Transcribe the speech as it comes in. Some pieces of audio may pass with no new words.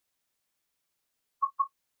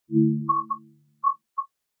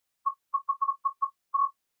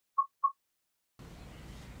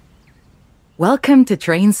Welcome to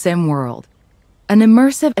Train Sim World, an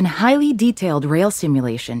immersive and highly detailed rail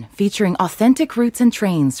simulation featuring authentic routes and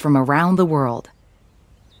trains from around the world.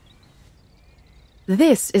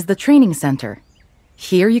 This is the training center.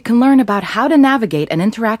 Here you can learn about how to navigate and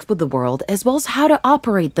interact with the world, as well as how to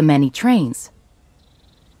operate the many trains.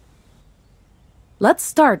 Let's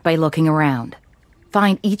start by looking around.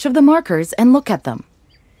 Find each of the markers and look at them.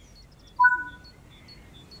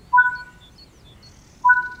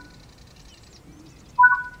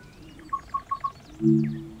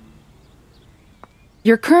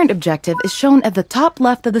 Your current objective is shown at the top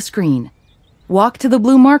left of the screen. Walk to the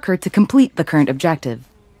blue marker to complete the current objective.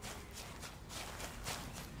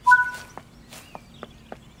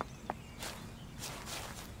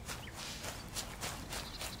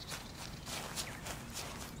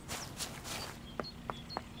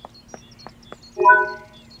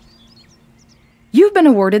 You've been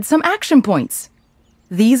awarded some action points.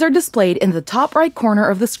 These are displayed in the top right corner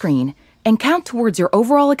of the screen and count towards your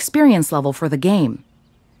overall experience level for the game.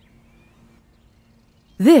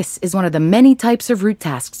 This is one of the many types of route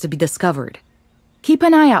tasks to be discovered. Keep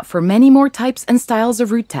an eye out for many more types and styles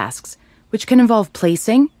of route tasks, which can involve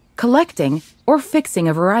placing, collecting, or fixing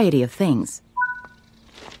a variety of things.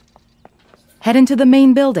 Head into the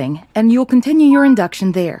main building, and you'll continue your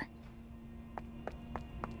induction there.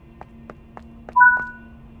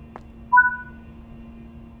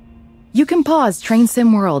 You can pause Train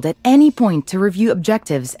Sim World at any point to review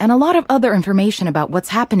objectives and a lot of other information about what's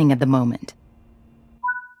happening at the moment.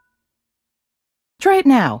 Try it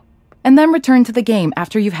now, and then return to the game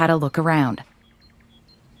after you've had a look around.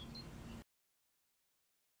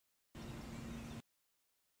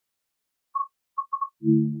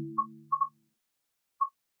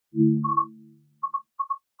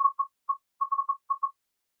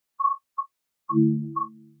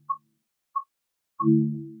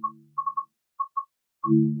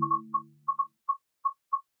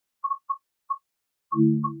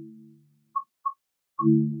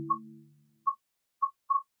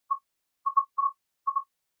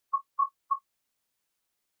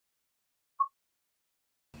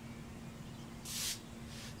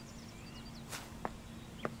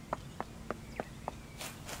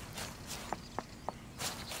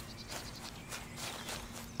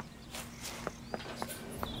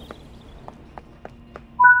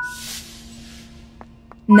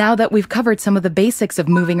 Now that we've covered some of the basics of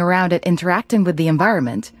moving around and interacting with the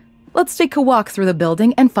environment, let's take a walk through the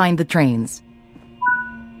building and find the trains.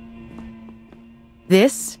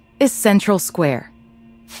 This is Central Square.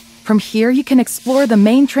 From here you can explore the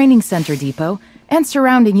main training center depot and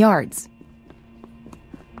surrounding yards.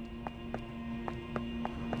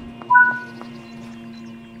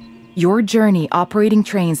 Your journey operating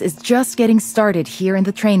trains is just getting started here in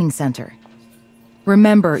the training center.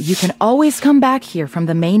 Remember, you can always come back here from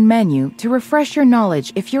the main menu to refresh your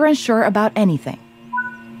knowledge if you're unsure about anything.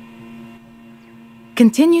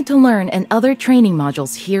 Continue to learn and other training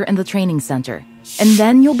modules here in the training center, and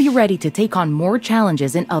then you'll be ready to take on more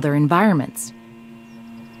challenges in other environments.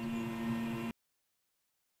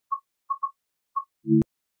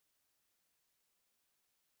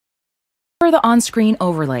 For the on-screen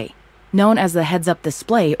overlay, known as the heads-up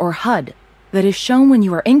display or HUD, that is shown when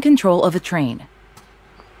you are in control of a train.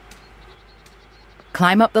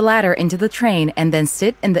 Climb up the ladder into the train and then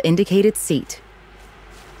sit in the indicated seat.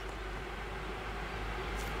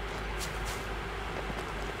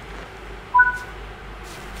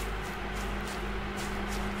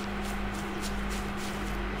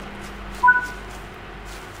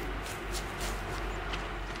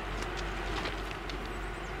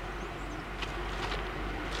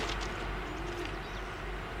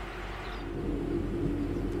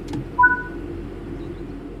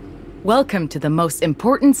 Welcome to the most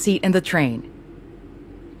important seat in the train.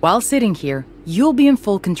 While sitting here, you'll be in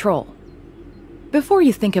full control. Before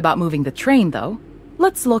you think about moving the train, though,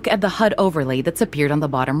 let's look at the HUD overlay that's appeared on the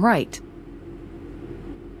bottom right.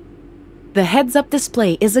 The heads-up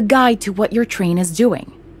display is a guide to what your train is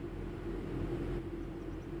doing.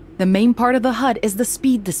 The main part of the HUD is the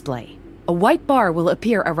speed display. A white bar will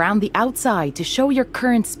appear around the outside to show your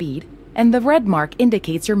current speed, and the red mark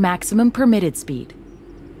indicates your maximum permitted speed.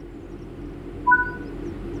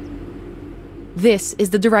 This is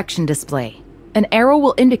the direction display. An arrow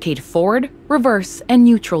will indicate forward, reverse, and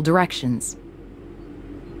neutral directions.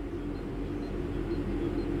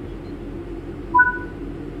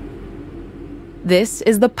 This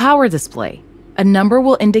is the power display. A number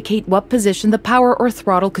will indicate what position the power or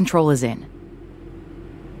throttle control is in.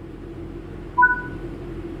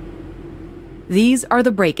 These are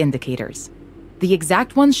the brake indicators. The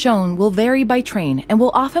exact ones shown will vary by train and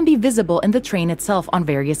will often be visible in the train itself on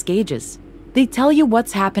various gauges. They tell you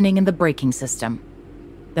what's happening in the braking system.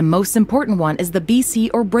 The most important one is the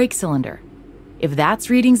BC or brake cylinder. If that's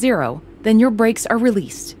reading 0, then your brakes are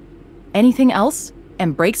released. Anything else,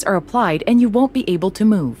 and brakes are applied and you won't be able to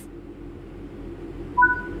move.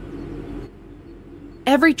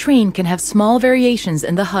 Every train can have small variations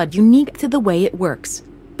in the HUD unique to the way it works,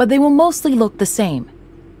 but they will mostly look the same.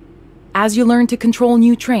 As you learn to control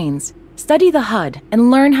new trains, study the HUD and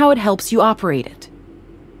learn how it helps you operate it.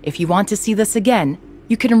 If you want to see this again,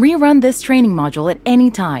 you can rerun this training module at any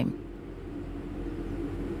time.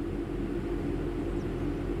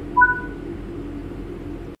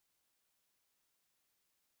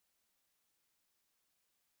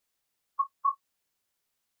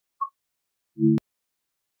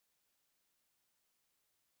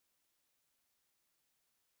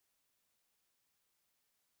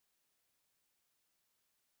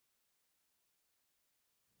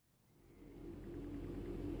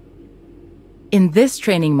 In this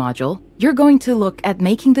training module, you're going to look at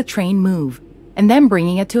making the train move, and then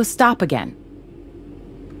bringing it to a stop again.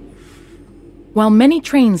 While many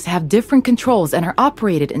trains have different controls and are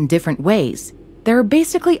operated in different ways, there are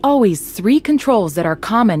basically always 3 controls that are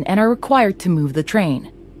common and are required to move the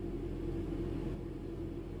train.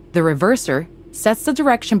 The reverser sets the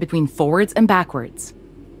direction between forwards and backwards.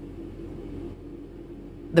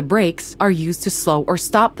 The brakes are used to slow or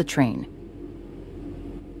stop the train.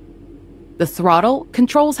 The throttle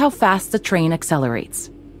controls how fast the train accelerates.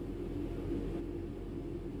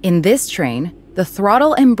 In this train, the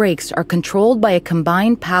throttle and brakes are controlled by a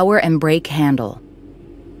combined power and brake handle.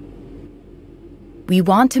 We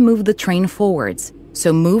want to move the train forwards,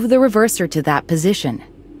 so move the reverser to that position.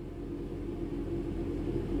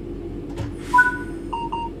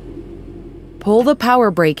 Pull the power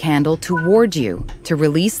brake handle toward you to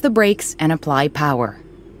release the brakes and apply power.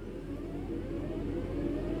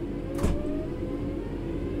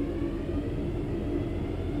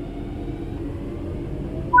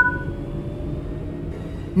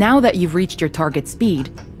 Now that you've reached your target speed,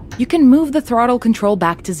 you can move the throttle control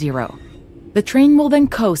back to 0. The train will then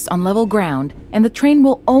coast on level ground, and the train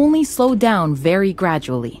will only slow down very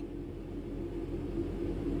gradually.